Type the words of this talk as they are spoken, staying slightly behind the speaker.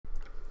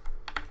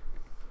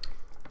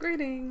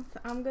Greetings.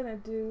 I'm gonna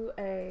do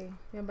I'm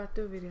about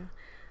to do a video.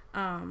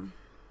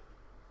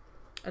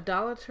 A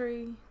Dollar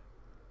Tree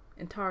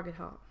and Target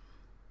haul.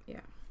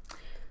 Yeah.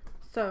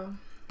 So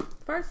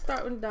first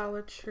start with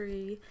Dollar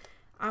Tree.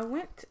 I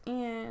went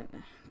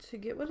in to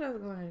get what I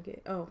was going to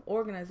get. Oh,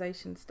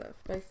 organization stuff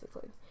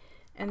basically.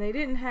 And they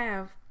didn't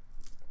have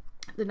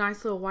the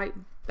nice little white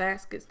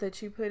baskets that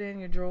you put in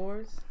your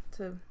drawers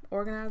to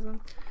organize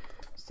them.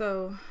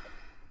 So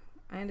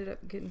I ended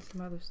up getting some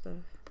other stuff.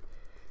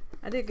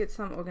 I did get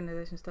some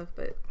organization stuff,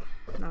 but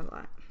not a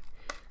lot.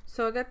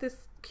 So I got this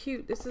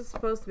cute, this is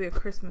supposed to be a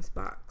Christmas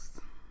box,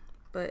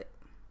 but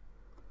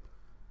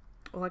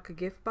like a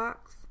gift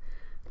box.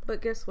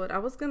 But guess what? I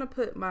was gonna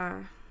put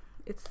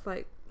it's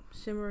like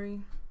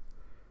shimmery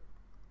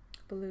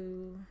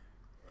blue,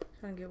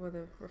 trying to get where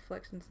the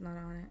reflection's not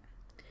on it.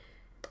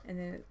 And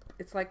then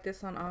it's like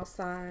this on all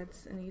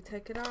sides, and you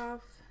take it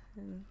off,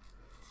 and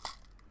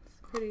it's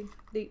a pretty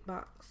deep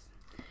box.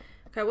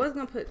 Okay, I was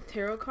gonna put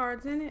tarot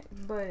cards in it,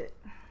 but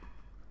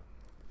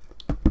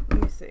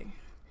let me see.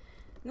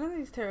 None of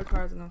these tarot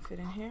cards are gonna fit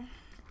in here.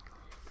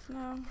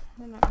 No,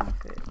 they're not gonna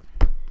fit.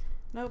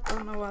 Nope, I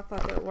don't know why I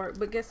thought that would work.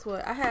 But guess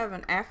what? I have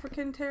an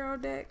African tarot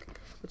deck,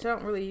 which I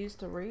don't really use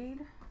to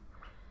read.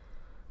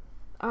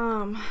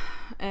 And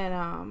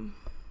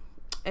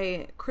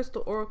a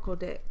crystal oracle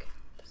deck.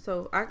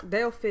 So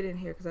they'll fit in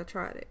here because I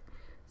tried it.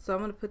 So I'm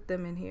gonna put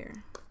them in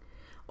here.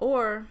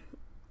 Or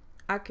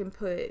I can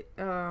put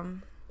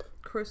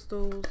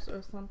crystals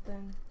or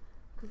something,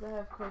 because I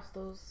have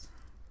crystals,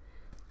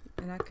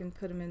 and I can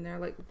put them in there,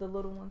 like the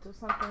little ones or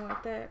something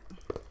like that.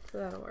 So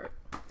that'll work.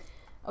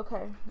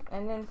 Okay,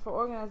 and then for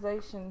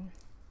organization,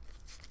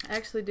 I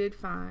actually did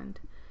find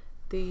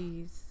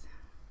these.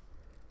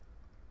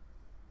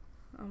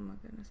 Oh my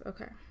goodness.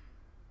 Okay,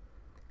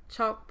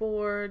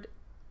 chalkboard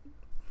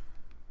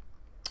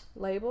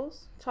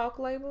labels, chalk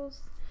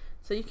labels,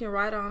 so you can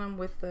write on them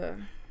with the.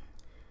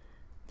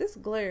 This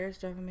glare is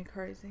driving me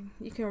crazy.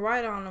 You can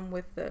write on them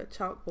with the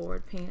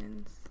chalkboard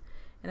pens.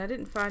 And I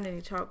didn't find any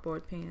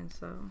chalkboard pens,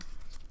 so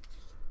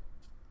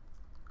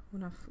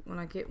when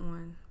I get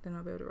one, then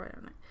I'll be able to write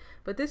on it.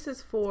 But this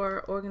is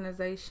for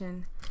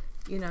organization,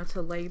 you know,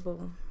 to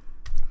label.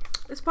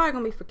 It's probably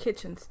going to be for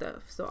kitchen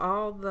stuff. So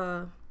all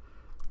the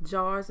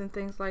jars and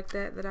things like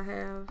that I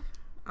have,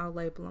 I'll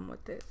label them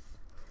with this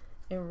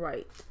and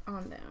write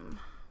on them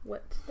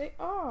what they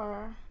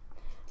are.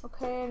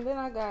 Okay, and then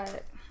I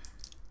got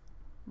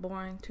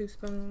boring 2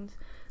 spoons,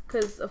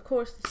 because of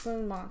course the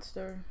spoon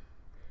monster,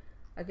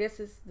 I guess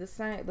it's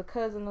the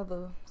cousin of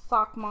the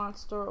sock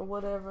monster or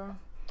whatever,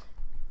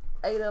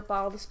 ate up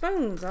all the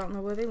spoons. I don't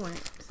know where they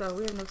went, so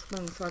we have no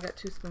spoons, so I got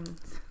 2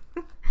 spoons.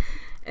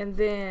 And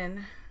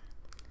then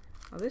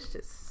this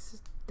just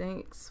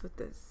stinks with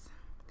this.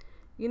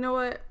 You know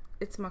what,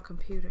 it's my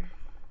computer.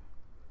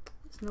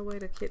 There's no way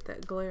to get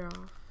that glare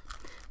off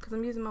because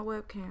I'm using my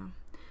webcam.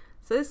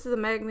 So this is a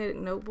magnetic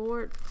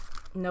notepad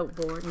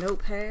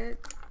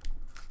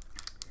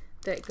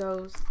that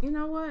goes, you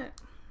know what,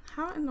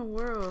 how in the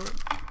world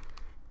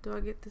do I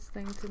get this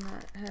thing to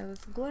not have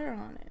this glare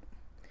on it?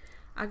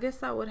 I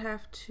guess I would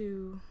have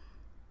to,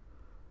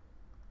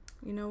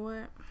 you know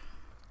what,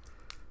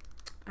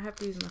 I have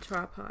to use my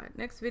tripod.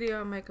 Next video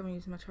I make, I'm gonna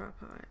use my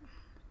tripod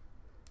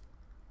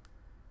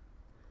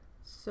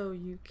so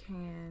you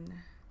can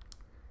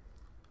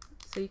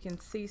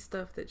see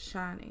stuff that's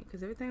shiny,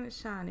 because everything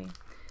that's shiny.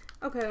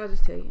 Okay, I'll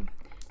just tell you.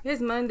 Here's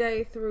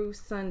Monday through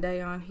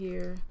Sunday on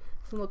here.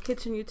 Some little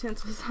kitchen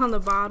utensils on the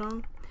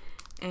bottom.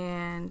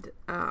 And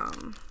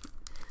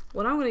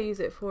what I'm going to use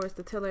it for is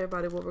to tell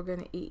everybody what we're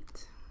going to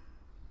eat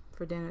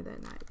for dinner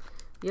that night.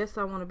 Yes,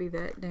 I want to be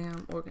that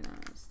damn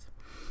organized.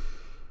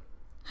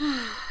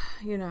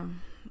 You know,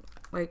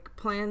 like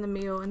plan the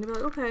meal and be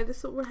like, okay, this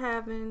is what we're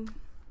having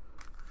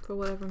for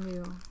whatever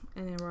meal.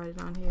 And then write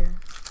it on here.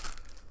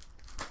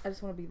 I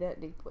just want to be that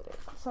deep with it.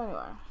 So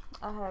anyway,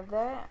 I have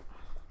that.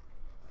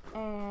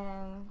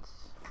 And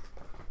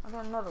I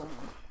got another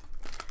one.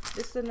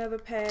 This is another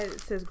pad.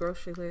 It says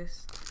grocery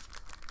list.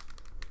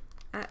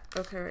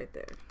 Okay, right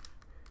there.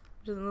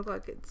 Doesn't look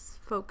like it's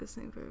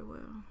focusing very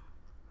well.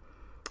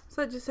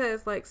 So it just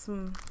has like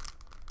some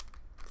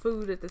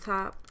food at the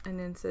top, and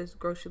then it says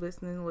grocery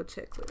list, and then a little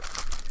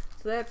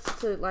checklist. So that's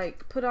to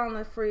like put on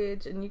the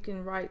fridge, and you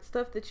can write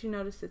stuff that you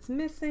notice that's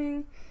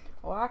missing,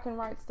 or I can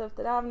write stuff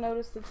that I've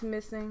noticed that's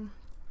missing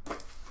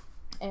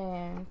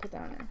and put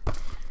down there.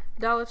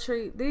 Dollar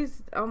Tree,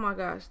 these, oh my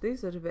gosh,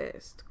 these are the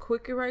best.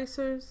 Quick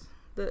erasers.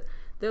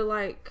 They're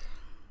like,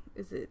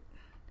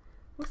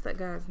 what's that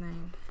guy's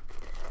name?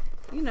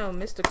 You know,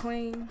 Mr.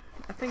 Clean.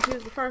 I think he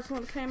was the first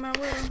one that came out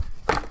with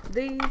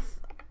them.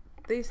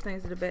 These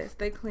things are the best.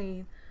 They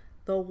clean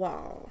the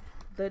wall,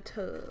 the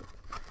tub,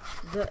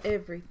 the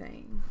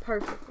everything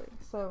perfectly.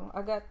 So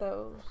I got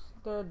those.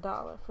 They're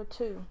 $1 for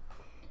 2.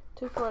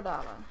 2 for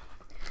 $1.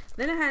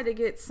 Then I had to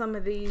get some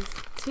of these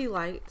tea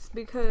lights,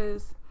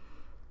 because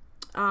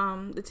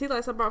the tea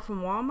lights I bought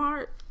from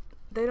Walmart,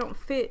 they don't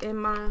fit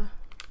in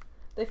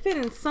they fit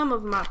in some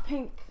of my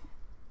pink,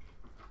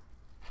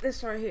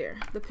 this right here,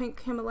 the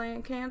pink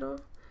Himalayan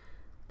candle.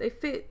 they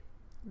fit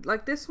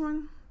like this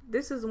one.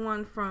 This is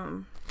one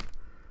from,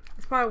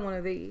 it's probably one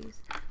of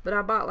these, but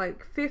I bought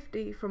like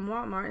 50 from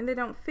Walmart and they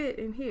don't fit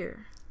in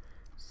here.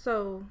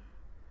 So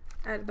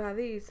I had to buy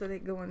these so they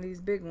go in these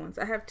big ones.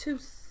 I have two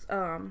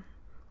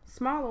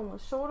smaller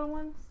ones, shorter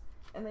ones,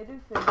 and they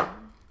do fit in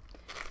them.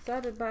 So I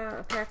had to buy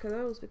a pack of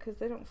those because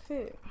they don't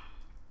fit.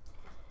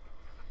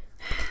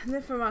 And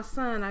then for my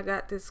son, I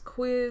got this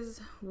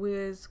Quiz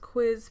Whiz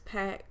quiz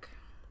pack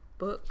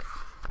book.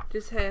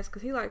 Just has,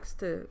 because he likes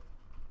to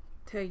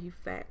tell you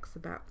facts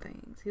about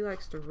things. He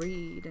likes to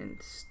read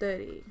and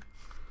study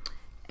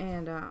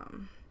and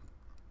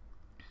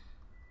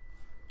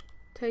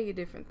tell you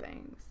different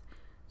things.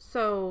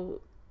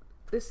 So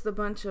this is a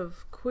bunch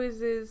of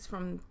quizzes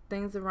from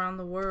things around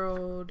the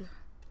world.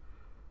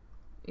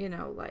 You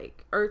know,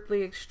 like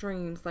earthly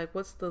extremes, like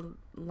what's the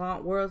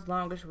world's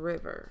longest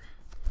river?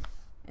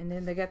 And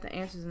then they got the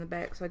answers in the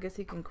back, so I guess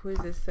he can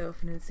quiz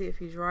himself and then see if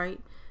he's right.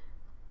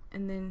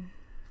 And then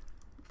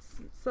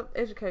some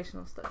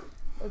educational stuff.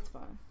 That's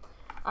fine.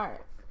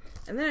 Alright.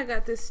 And then I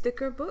got this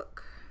sticker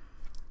book.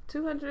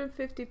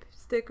 250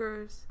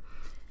 stickers.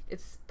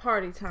 It's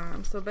party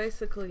time. So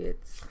basically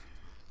it's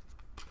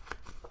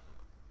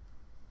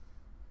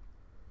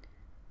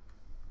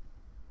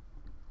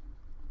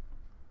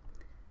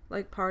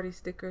like party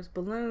stickers,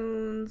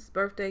 balloons,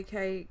 birthday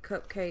cake,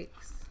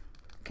 cupcakes,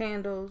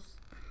 candles,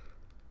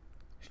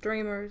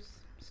 streamers,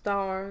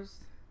 stars,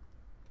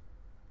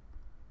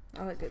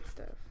 all that good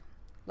stuff.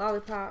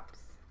 Lollipops.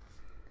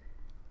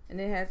 And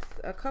it has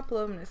a couple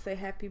of them that say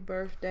happy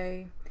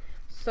birthday.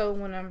 So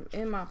when I'm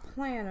in my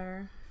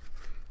planner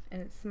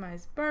and it's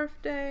somebody's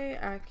birthday,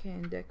 I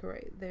can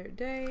decorate their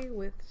day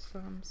with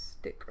some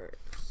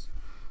stickers.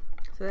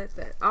 So that's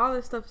that. All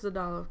this stuff is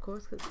 $1, of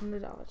course, because it's from the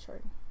Dollar Tree.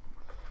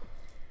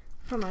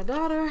 For my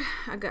daughter,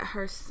 I got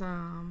her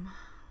some,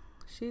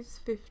 she's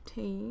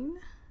 15,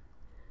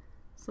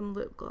 some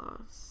lip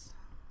gloss.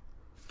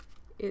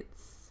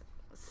 It's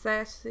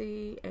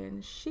Sassy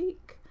and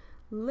Chic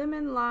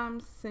lemon lime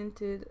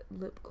scented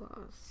lip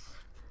gloss.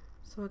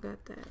 So I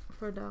got that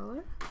for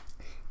 $1.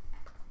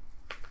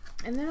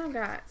 And then I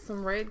got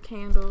some red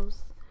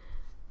candles.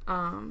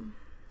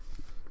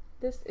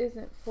 This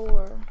isn't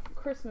for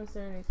Christmas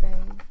or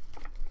anything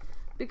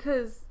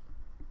because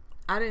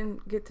I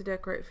didn't get to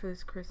decorate for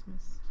this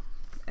Christmas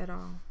at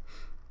all.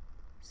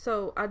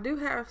 So I do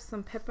have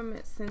some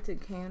peppermint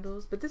scented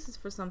candles, but this is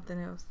for something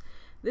else.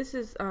 This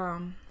is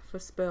for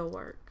spell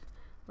work.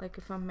 Like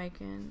if I'm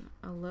making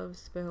a love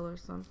spell or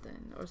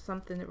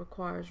something that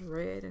requires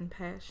red and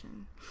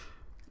passion.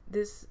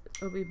 This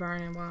will be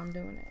burning while I'm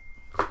doing it.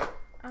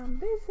 I'm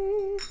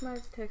busy.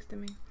 Somebody's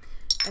texting me.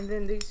 And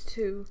then these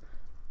two.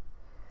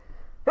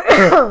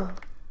 Oh,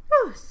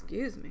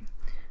 excuse me.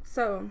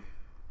 So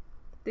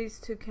these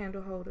two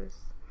candle holders.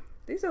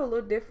 These are a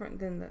little different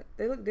than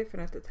they look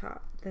different at the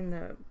top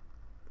than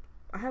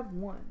I have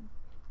one.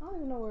 I don't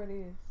even know where it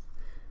is.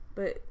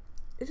 But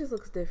it just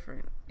looks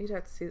different. You'd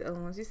have to see the other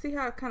ones. You see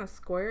how kind of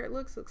square it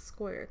looks? It looks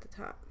square at the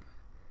top.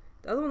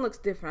 The other one looks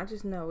different. I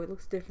just know it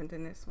looks different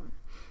than this one.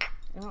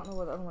 I don't know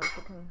what the other one's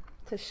looking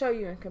to show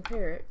you and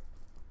compare it.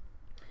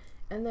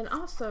 And then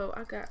also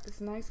I got this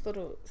nice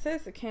little, it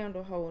says a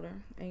candle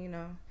holder, and you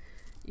know,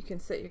 you can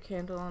set your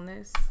candle on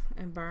this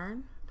and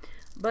burn.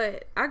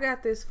 But I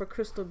got this for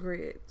crystal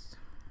grids.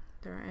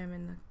 There I am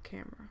in the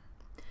camera.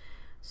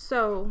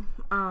 So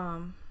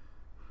I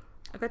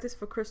got this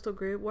for crystal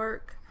grid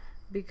work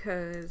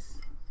because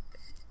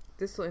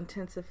this will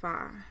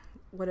intensify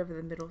whatever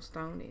the middle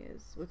stone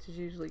is, which is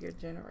usually your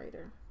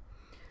generator.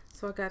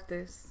 So I got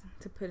this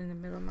to put in the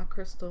middle of my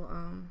crystal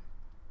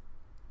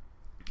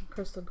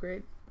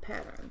grid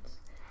patterns.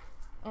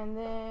 And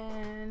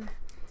then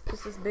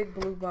just this big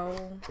blue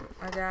bowl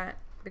I got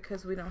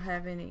because we don't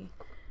have any,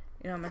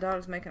 you know, my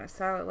daughter's making a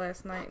salad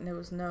last night and there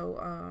was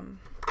no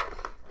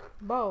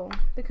bowl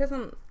because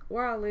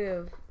where I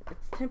live,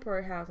 it's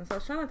temporary housing, so I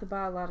was trying not to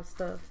buy a lot of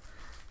stuff,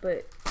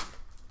 but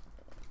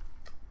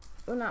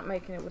we're not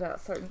making it without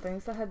certain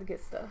things, so I had to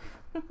get stuff.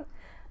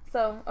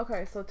 So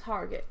okay, so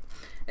Target.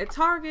 At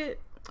Target,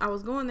 I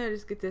was going there to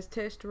just get this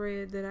test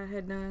red that I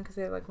had done because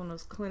they had like one of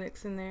those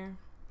clinics in there,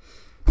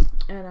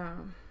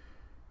 and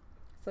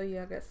so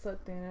yeah, I got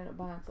sucked in and ended up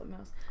buying something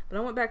else. But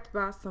I went back to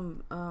buy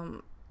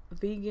some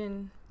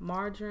vegan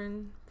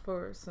margarine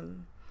for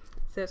some.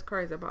 That's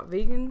crazy. I bought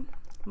vegan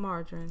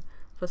margarine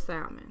for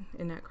salmon.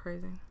 Isn't that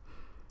crazy?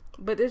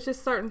 But there's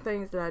just certain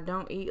things that I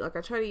don't eat. Like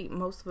I try to eat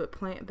most of it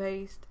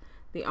plant-based.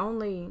 The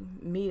only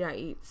meat I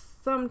eat,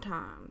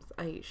 sometimes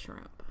I eat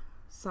shrimp.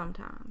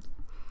 Sometimes.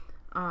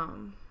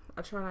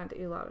 I try not to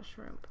eat a lot of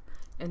shrimp.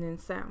 And then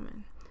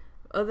salmon.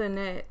 Other than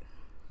that,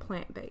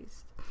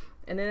 plant-based.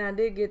 And then I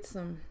did get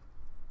some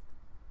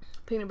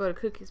peanut butter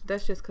cookies. But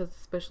that's just because it's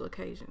a special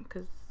occasion.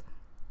 Because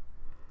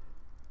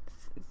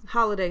it's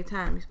holiday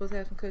time. You're supposed to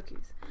have some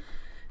cookies.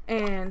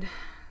 And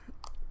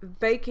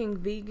baking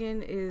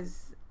vegan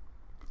is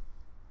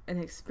an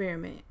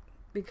experiment.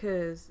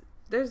 Because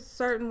there's a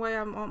certain way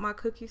I want my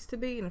cookies to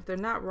be, and if they're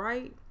not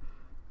right,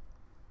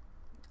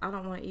 I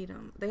don't want to eat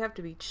them. They have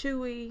to be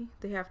chewy.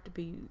 They have to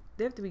be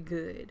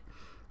good.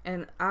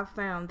 And I've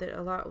found that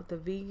a lot with the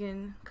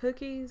vegan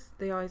cookies,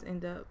 they always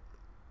end up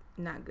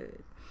not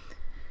good.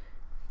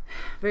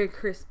 Very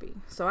crispy.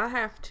 So I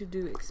have to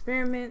do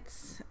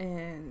experiments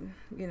and,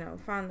 you know,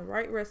 find the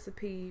right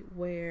recipe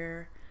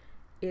where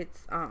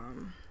it's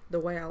the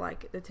way I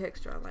like it, the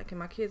texture I like, and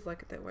my kids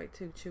like it that way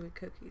too, chewy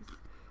cookies.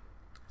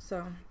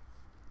 So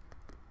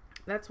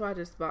that's why I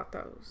just bought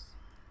those.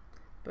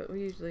 But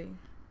we usually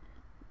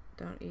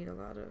don't eat a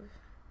lot of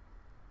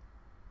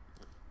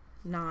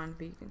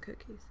non-vegan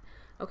cookies.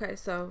 Okay,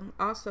 so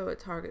also at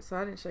Target, so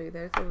I didn't show you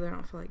that. It's over there. I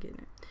don't feel like getting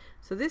it.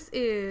 So this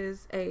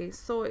is a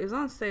soy. It was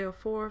on sale,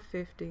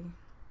 $4.50.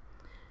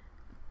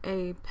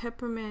 A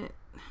peppermint.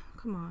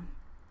 Come on,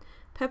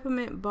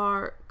 peppermint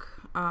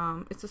bark.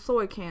 It's a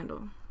soy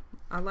candle.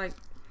 I like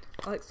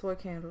soy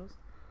candles,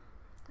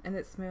 and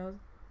it smells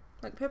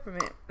like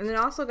peppermint. And then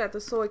I also got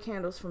the soy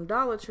candles from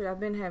Dollar Tree. I've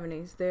been having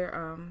these.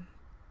 They're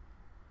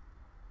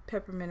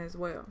peppermint as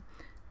well,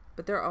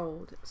 but they're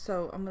old.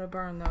 So I'm gonna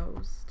burn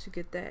those to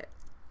get that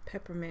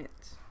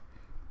peppermint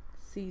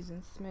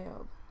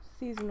seasonal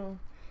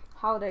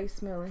holiday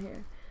smell in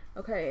here.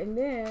 Okay, and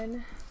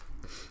then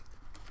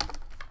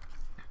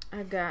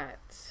I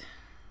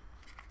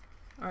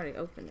already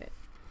opened it,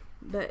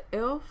 the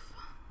e.l.f.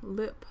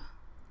 lip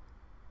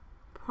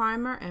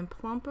primer and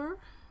plumper,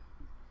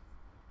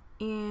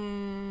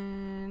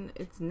 and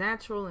it's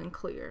natural and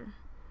clear.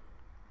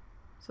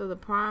 So the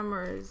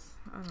primer is,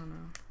 I don't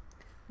know,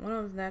 one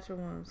of them's natural,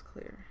 one of them's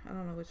clear. I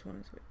don't know which one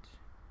is which.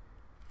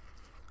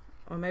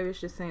 Or maybe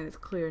it's just saying it's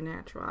clear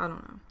natural. I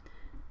don't know.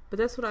 But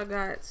that's what I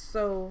got.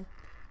 So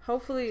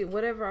hopefully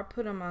whatever I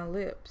put on my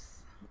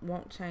lips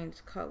won't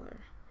change color.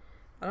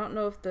 I don't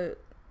know if the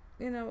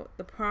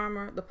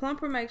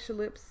plumper makes your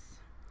lips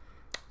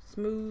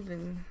smooth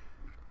and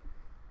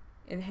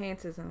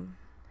enhances them.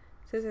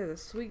 It says it has a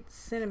sweet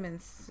cinnamon,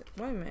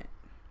 wait a minute.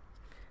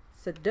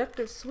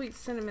 Seductive sweet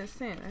cinnamon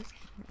scent.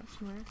 That's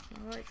nice.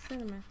 I like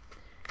cinnamon.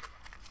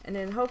 And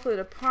then hopefully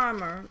the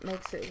primer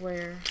makes it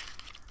where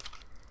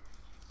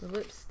the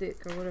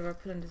lipstick or whatever I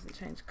put in doesn't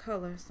change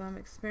color. So I'm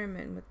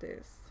experimenting with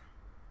this.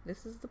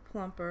 This is the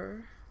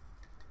plumper,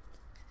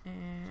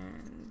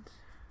 and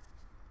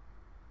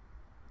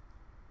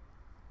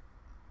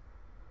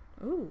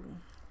ooh,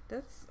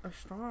 that's a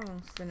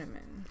strong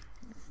cinnamon.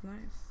 It's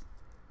nice.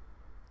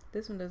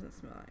 This one doesn't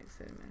smell like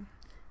cinnamon,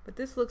 but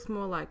this looks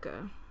more like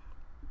a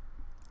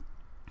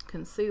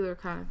concealer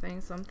kind of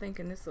thing. So I'm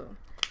thinking this will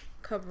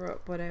cover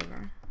up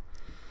whatever.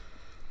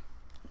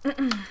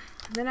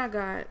 Then I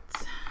got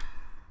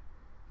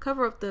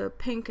cover up the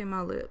pink in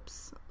my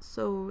lips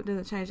so it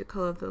doesn't change the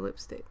color of the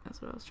lipstick.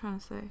 That's what I was trying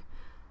to say.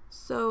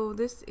 So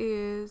this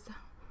is,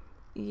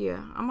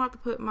 yeah, I'm about to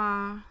put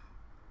my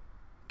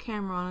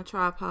camera on a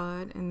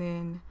tripod and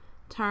then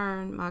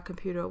turn my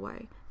computer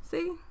away.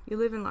 See, you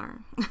live and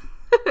learn.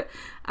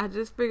 I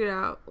just figured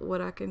out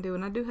what I can do,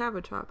 and I do have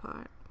a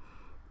tripod.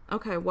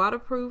 Okay,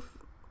 waterproof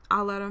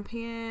eyeliner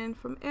pen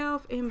from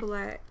e.l.f. in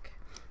black.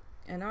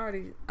 And I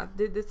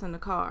did this in the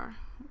car,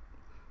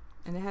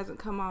 and it hasn't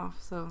come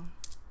off, so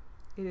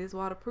it is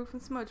waterproof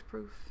and smudge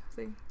proof.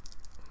 See?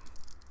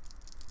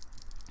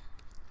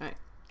 Alright,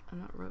 I'm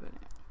not rubbing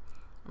it.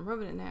 I'm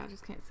rubbing it now, I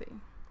just can't see.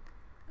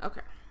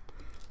 Okay.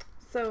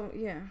 So,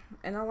 yeah.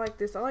 And I like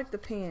this. I like the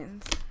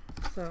pens.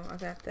 So, I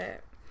got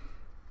that.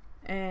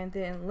 And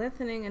then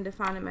lengthening and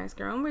defining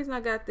mascara. The only reason I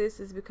got this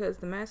is because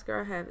the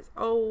mascara I have is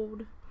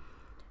old,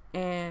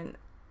 and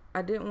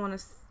I didn't want to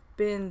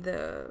spend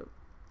the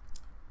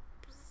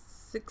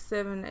 $6,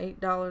 $7,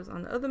 $8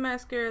 on the other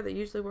mascara that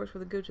usually works for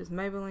the Gucci, is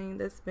Maybelline.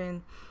 That's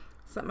been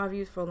something I've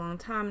used for a long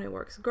time, and it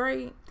works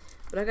great.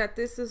 But I got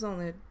this. Is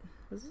only,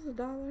 was this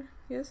 $1?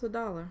 Yeah, it's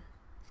 $1.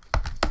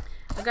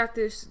 I got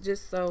this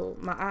just so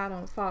my eye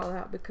don't fall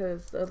out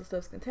because the other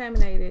stuff's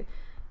contaminated.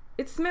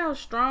 It smells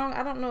strong.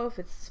 I don't know if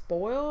it's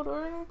spoiled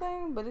or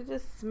anything, but it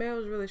just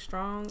smells really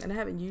strong, and I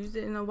haven't used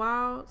it in a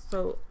while.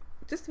 So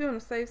just to be on the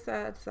safe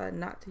side, I decided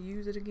not to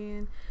use it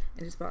again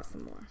and just bought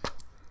some more.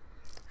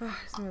 Oh,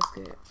 it smells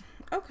good.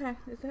 Okay,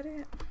 is that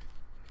it?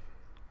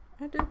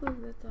 I do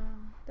believe that's all.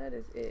 That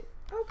is it.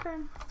 Okay,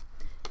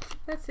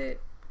 that's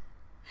it.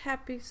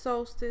 Happy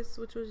solstice,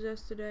 which was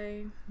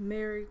yesterday.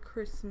 Merry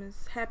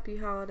Christmas. Happy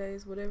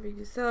holidays, whatever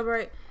you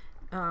celebrate.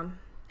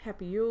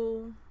 Happy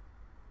Yule.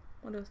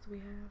 What else do we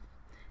have?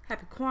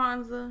 Happy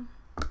Kwanzaa.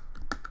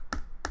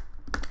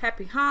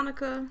 Happy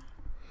Hanukkah.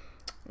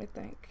 Let me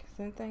think. Is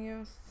there anything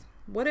else?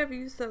 Whatever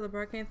you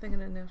celebrate. I can't think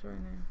of nothing else right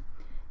now.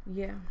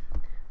 Yeah.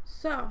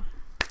 So,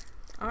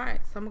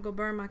 alright. So, I'm going to go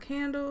burn my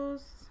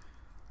candles.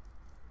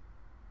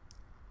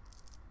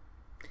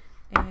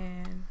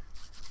 And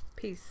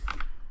peace.